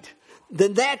laid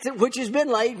than that which has been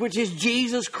laid, which is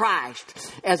Jesus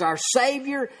Christ as our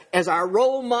Savior, as our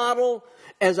role model,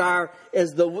 as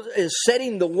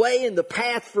setting the way and the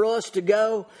path for us to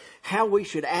go, how we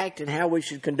should act and how we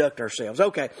should conduct ourselves.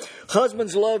 Okay,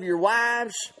 husbands, love your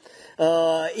wives,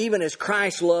 even as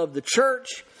Christ loved the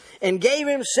church and gave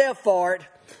himself for it,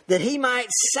 that he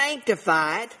might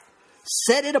sanctify it,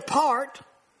 set it apart.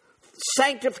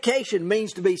 Sanctification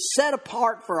means to be set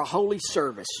apart for a holy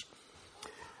service.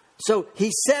 So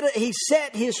he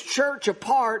set his church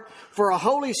apart for a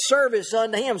holy service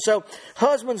unto him. So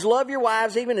husbands, love your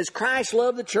wives even as Christ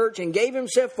loved the church and gave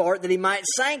himself for it, that he might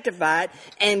sanctify it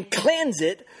and cleanse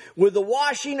it with the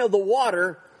washing of the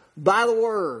water by the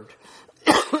word.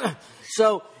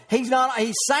 So he's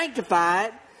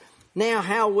sanctified. Now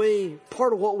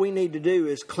part of what we need to do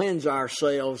is cleanse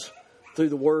ourselves through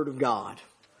the word of God.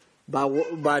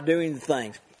 By doing the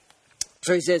things.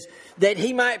 So he says, that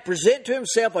he might present to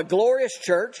himself a glorious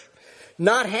church,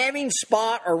 not having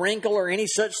spot or wrinkle or any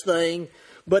such thing,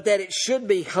 but that it should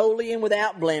be holy and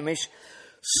without blemish.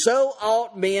 So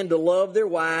ought men to love their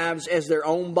wives as their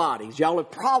own bodies. Y'all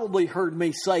have probably heard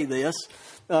me say this.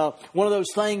 One of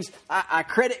those things, I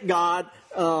credit God.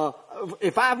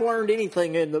 If I've learned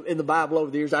anything in the Bible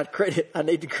over the years, I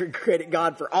need to credit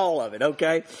God for all of it,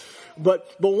 okay? But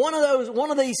one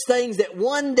of these things that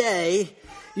one day,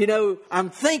 I'm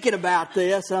thinking about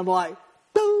this, and I'm like,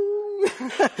 boom,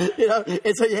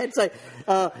 and so you had to say,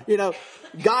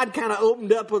 God kind of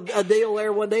opened up a deal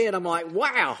there one day, and I'm like,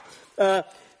 wow,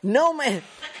 no man.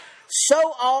 So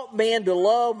ought men to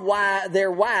love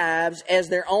their wives as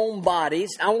their own bodies.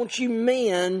 I want you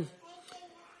men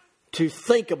to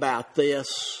think about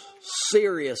this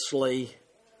seriously,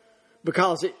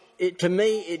 because to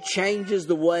me, it changes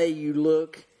the way you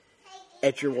look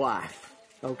at your wife.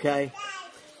 Okay?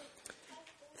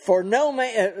 For no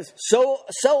man, so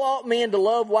ought men to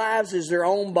love wives as their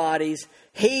own bodies.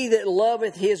 He that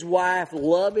loveth his wife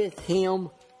loveth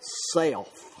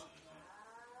himself.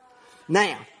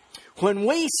 Now, when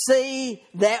we see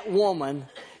that woman,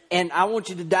 and I want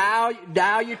you to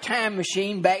dial your time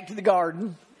machine back to the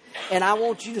garden, and I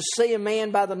want you to see a man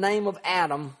by the name of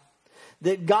Adam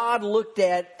that God looked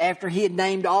at after he had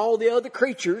named all the other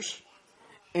creatures,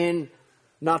 and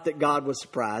not that God was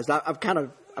surprised. I'm kind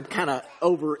of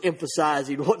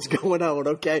overemphasizing what's going on.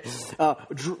 Okay,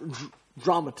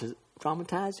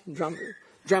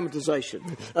 dramatization.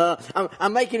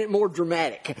 I'm making it more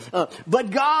dramatic. But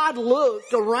God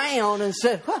looked around and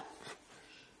said,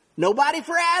 nobody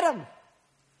for Adam.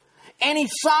 And he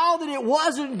saw that it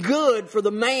wasn't good for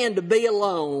the man to be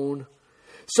alone.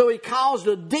 So he caused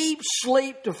a deep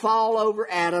sleep to fall over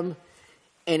Adam,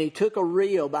 and he took a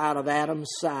rib out of Adam's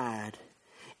side.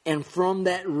 And from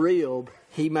that rib,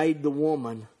 he made the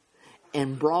woman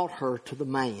and brought her to the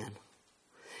man.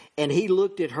 And he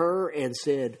looked at her and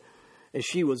said, and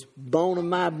she was bone of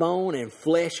my bone and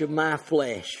flesh of my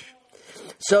flesh.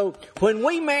 So when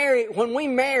we marry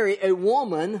a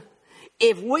woman,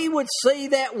 if we would see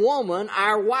that woman,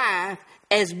 our wife,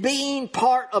 as being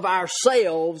part of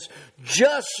ourselves,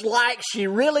 just like she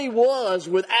really was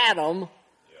with Adam,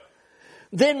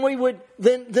 then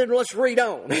let's read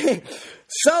on.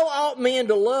 So ought men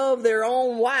to love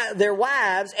their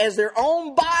wives as their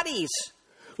own bodies.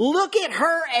 Look at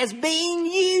her as being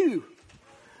you.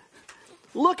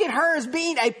 Look at her as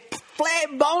being a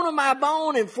bone of my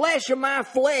bone and flesh of my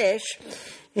flesh.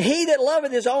 He that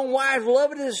loveth his own wife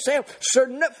loveth himself.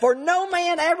 For no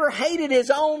man ever hated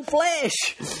his own flesh.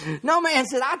 No man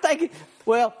said, I think it.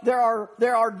 Well, there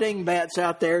are dingbats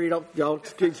out there,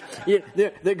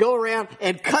 that go around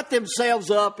and cut themselves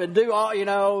up and do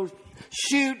all,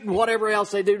 shoot and whatever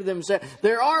else they do to themselves.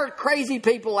 There are crazy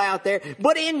people out there,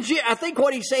 but I think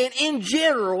what he's saying, in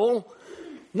general,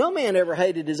 no man ever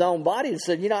hated his own body and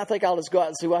said, I think I'll just go out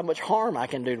and see how much harm I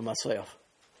can do to myself.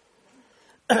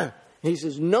 He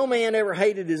says, no man ever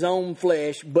hated his own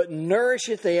flesh, but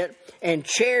nourisheth it and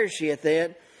cherisheth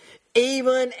it,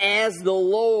 even as the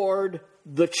Lord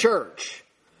the church.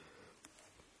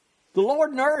 The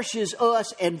Lord nourishes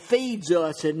us and feeds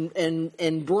us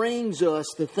and brings us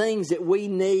the things that we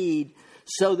need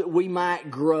so that we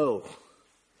might grow.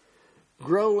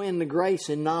 Grow in the grace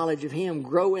and knowledge of Him.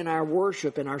 Grow in our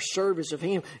worship and our service of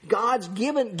Him. God's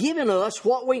given us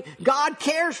God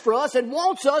cares for us and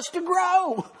wants us to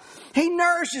grow. He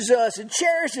nourishes us and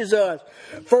cherishes us.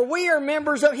 For we are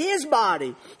members of His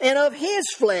body and of His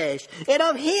flesh and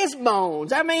of His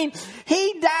bones.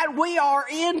 He died. We are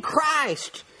in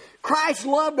Christ. Christ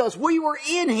loved us. We were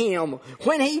in Him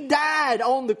when He died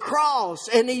on the cross,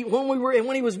 and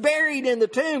when He was buried in the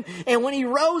tomb, and when He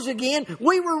rose again,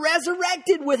 we were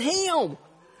resurrected with Him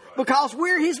because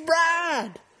we're His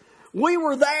bride. We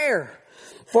were there.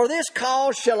 For this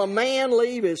cause shall a man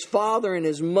leave his father and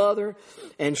his mother,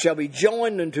 and shall be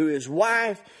joined unto his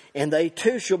wife, and they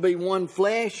two shall be one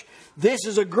flesh. This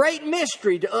is a great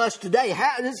mystery to us today.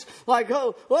 How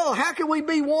can we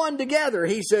be one together?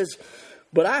 He says,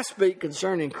 but I speak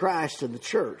concerning Christ and the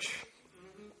church.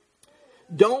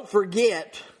 Don't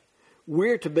forget,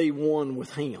 we're to be one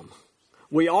with Him.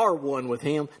 We are one with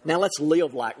Him. Now let's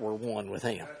live like we're one with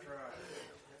Him.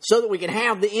 So that we can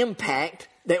have the impact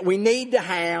that we need to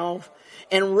have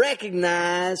and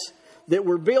recognize that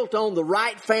we're built on the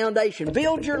right foundation.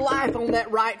 Build your life on that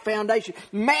right foundation.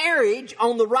 Marriage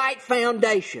on the right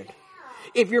foundation.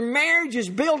 If your marriage is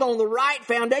built on the right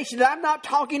foundation, I'm not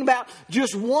talking about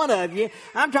just one of you.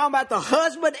 I'm talking about the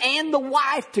husband and the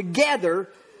wife together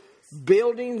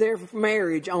building their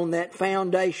marriage on that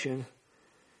foundation.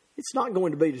 It's not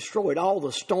going to be destroyed. All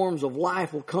the storms of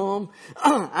life will come.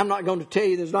 I'm not going to tell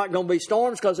you there's not going to be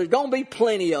storms, because there's going to be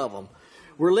plenty of them.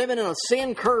 We're living in a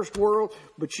sin-cursed world,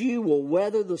 but you will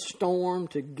weather the storm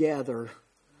together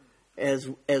as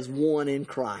one in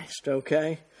Christ,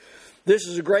 okay? This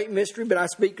is a great mystery, but I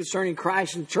speak concerning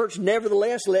Christ and the church.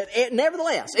 Nevertheless,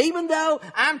 even though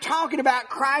I'm talking about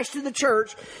Christ and the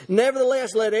church,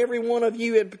 nevertheless, let every one of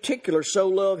you in particular so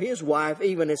love his wife,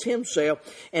 even as himself,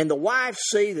 and the wife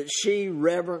see that she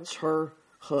reverence her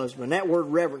husband. That word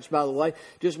reverence, by the way,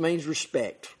 just means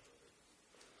respect.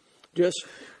 Just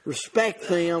respect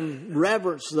them,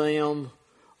 reverence them,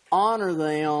 honor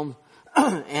them,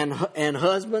 and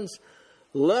husbands,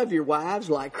 love your wives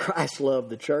like Christ loved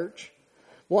the church.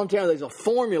 One time there's a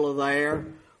formula there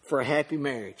for a happy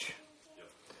marriage.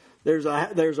 There's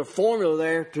a formula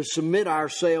there to submit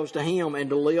ourselves to Him and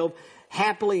to live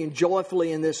happily and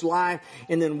joyfully in this life,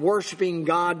 and then worshiping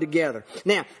God together.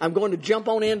 Now, I'm going to jump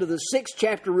on into the 6th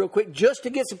chapter real quick just to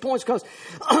get some points, because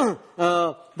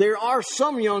there are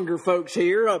some younger folks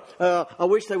here. I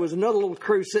wish there was another little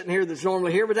crew sitting here that's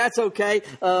normally here, but that's okay.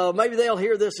 Maybe they'll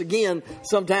hear this again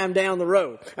sometime down the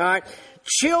road. All right.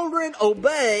 Children,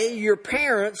 obey your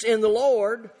parents in the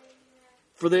Lord,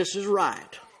 for this is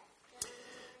right.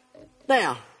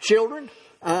 Now, children,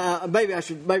 maybe I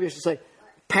should say,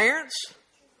 parents,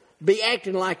 be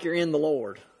acting like you're in the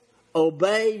Lord.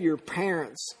 Obey your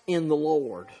parents in the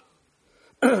Lord,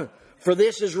 for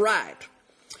this is right.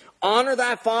 Honor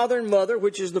thy father and mother,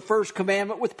 which is the first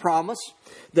commandment with promise,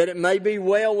 that it may be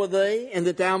well with thee, and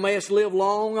that thou mayest live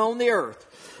long on the earth.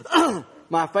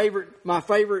 My favorite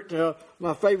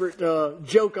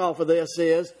joke off of this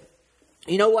is,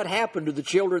 you know what happened to the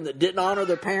children that didn't honor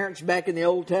their parents back in the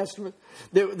Old Testament?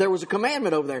 There was a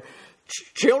commandment over there.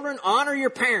 Children, honor your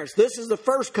parents. This is the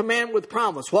first commandment with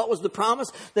promise. What was the promise?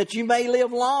 That you may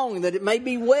live long, that it may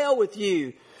be well with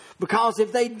you. Because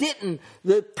if they didn't,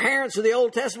 the parents of the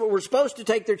Old Testament were supposed to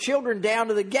take their children down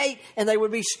to the gate and they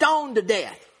would be stoned to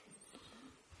death.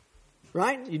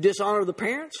 Right? You dishonor the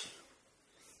parents?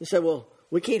 You say, well,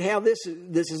 we can't have this.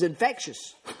 This is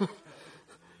infectious.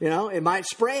 It might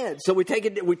spread. So we take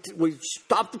it. We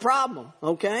stop the problem.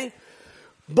 Okay,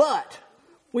 but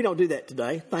we don't do that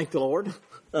today. Thank the Lord.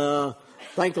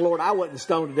 Thank the Lord I wasn't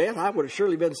stoned to death. I would have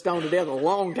surely been stoned to death a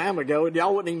long time ago, and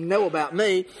y'all wouldn't even know about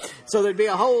me. So there'd be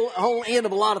a whole end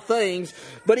of a lot of things.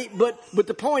 But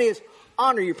the point is,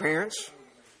 honor your parents,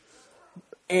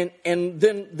 and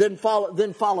then follow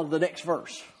the next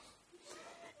verse.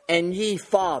 And ye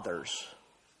fathers.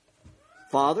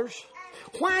 Fathers?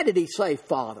 Why did he say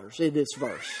fathers in this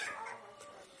verse?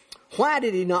 Why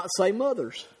did he not say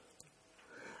mothers?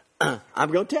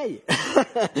 I'm going to tell you.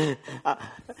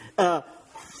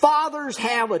 Fathers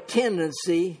have a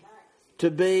tendency to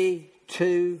be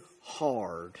too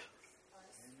hard.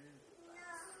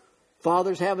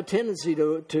 Fathers have a tendency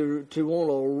to want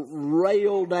to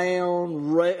rail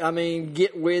down,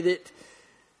 get with it.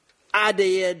 I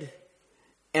did.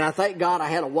 And I thank God I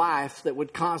had a wife that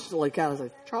would constantly kind of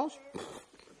say, Charles,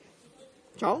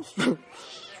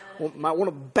 might want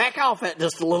to back off that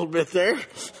just a little bit there.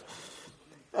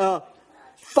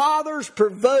 Fathers,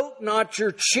 provoke not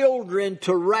your children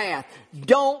to wrath.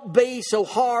 Don't be so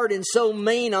hard and so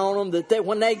mean on them that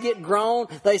when they get grown,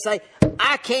 they say,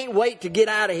 I can't wait to get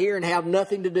out of here and have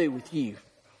nothing to do with you.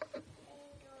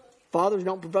 Fathers,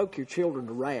 don't provoke your children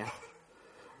to wrath.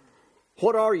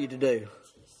 What are you to do?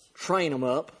 Train them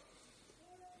up.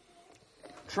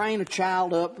 Train a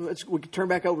child up. We can turn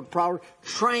back over to Proverbs.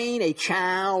 Train a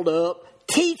child up.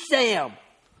 Teach them.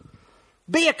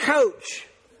 Be a coach.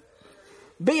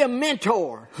 Be a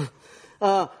mentor.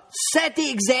 Set the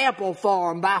example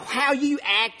for them by how you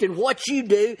act and what you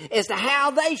do as to how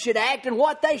they should act and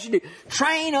what they should do.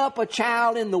 Train up a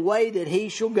child in the way that he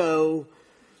shall go.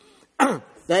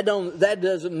 That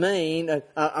doesn't mean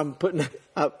I'm putting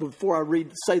before I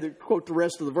quote the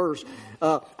rest of the verse.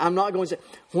 I'm not going to say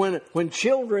when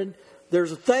children.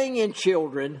 There's a thing in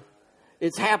children.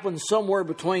 It's happened somewhere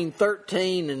between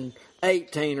 13 and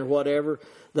 18 or whatever.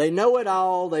 They know it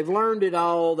all. They've learned it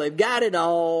all. They've got it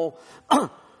all.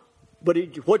 But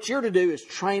what you're to do is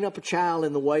train up a child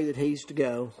in the way that he's to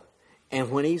go.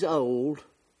 And when he's old,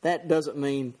 that doesn't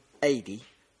mean 80.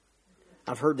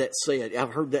 I've heard that said.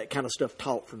 I've heard that kind of stuff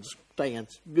taught from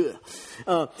stands. Good.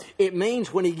 It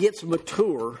means when he gets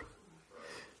mature,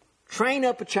 train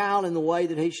up a child in the way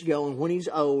that he should go, and when he's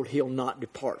old, he'll not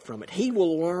depart from it. He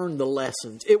will learn the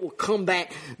lessons. It will come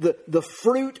back. The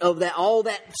fruit of that, all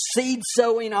that seed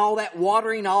sowing, all that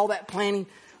watering, all that planting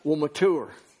will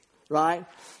mature. Right?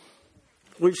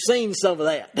 We've seen some of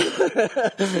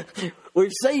that.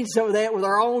 We've seen some of that with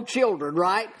our own children,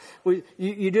 right?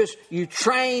 You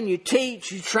train, you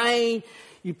teach, you train,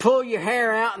 you pull your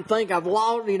hair out and think I've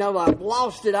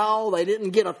lost it all. They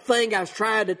didn't get a thing I was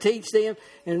trying to teach them,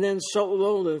 and then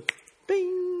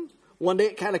bing, one day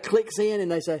it kind of clicks in, and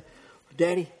they say,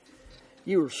 "Daddy,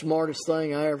 you were the smartest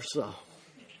thing I ever saw."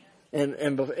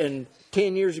 And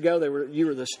 10 years ago, you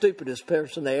were the stupidest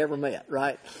person they ever met,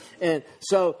 right? And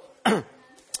so.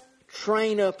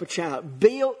 Train up a child.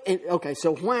 Build. Okay,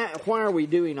 so why are we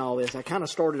doing all this? I kind of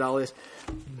started all this.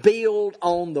 Build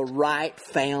on the right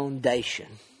foundation,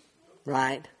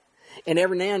 right? And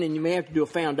every now and then you may have to do a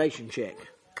foundation check.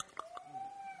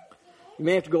 You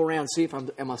may have to go around and see if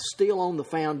am I still on the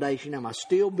foundation? Am I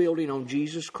still building on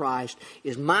Jesus Christ?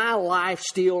 Is my life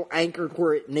still anchored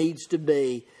where it needs to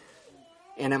be?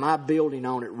 And am I building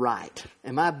on it right?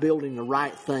 Am I building the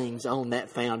right things on that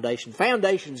foundation?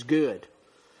 Foundation's good.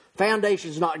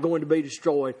 Foundation's not going to be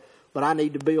destroyed, but I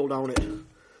need to build on it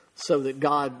so that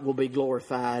God will be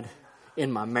glorified in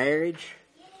my marriage,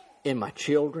 in my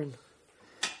children,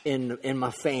 in my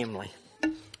family,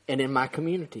 and in my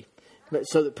community.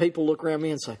 So that people look around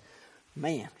me and say,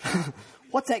 man,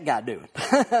 what's that guy doing?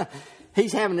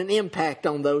 He's having an impact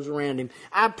on those around him.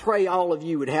 I pray all of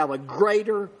you would have a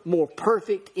greater, more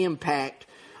perfect impact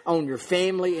on your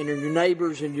family and your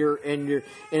neighbors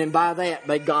and by that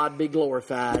may God be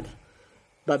glorified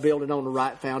by building on the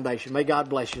right foundation. May God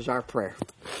bless you is our prayer.